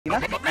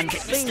and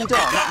feed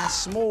on a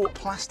small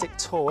plastic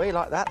toy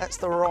like that. That's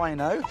the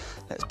rhino.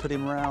 Let's put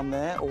him round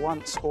there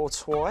once or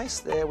twice.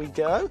 There we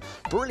go.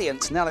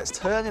 Brilliant. Now let's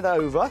turn it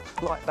over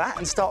like that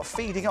and start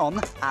feeding on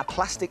our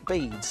plastic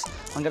beads.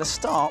 I'm going to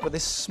start with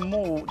this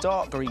small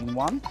dark green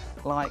one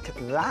like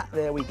that.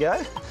 There we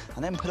go.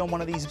 And then put on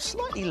one of these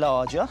slightly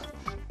larger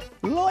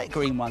light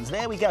green ones.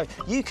 There we go.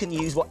 You can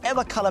use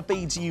whatever colour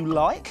beads you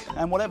like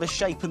and whatever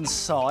shape and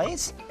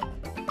size.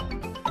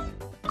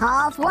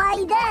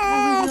 Halfway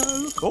there.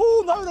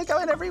 Oh, no, they're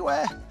going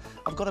everywhere.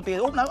 I've got to be...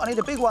 Oh, no, I need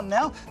a big one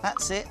now.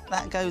 That's it.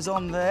 That goes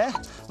on there,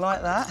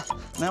 like that.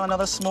 Now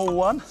another small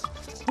one.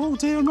 Oh,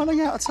 dear, I'm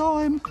running out of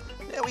time.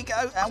 There we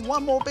go. And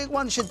one more big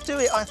one should do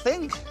it, I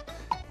think.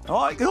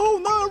 All right. Oh,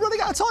 no, I'm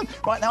running out of time.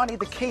 Right, now I need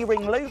the key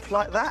ring loop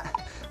like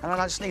that. And then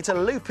I just need to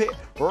loop it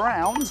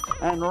round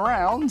and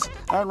round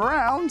and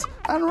round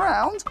and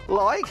round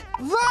like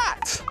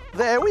that.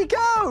 There we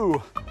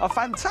go. A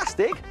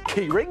fantastic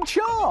key ring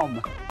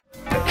charm.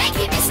 Thank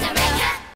you.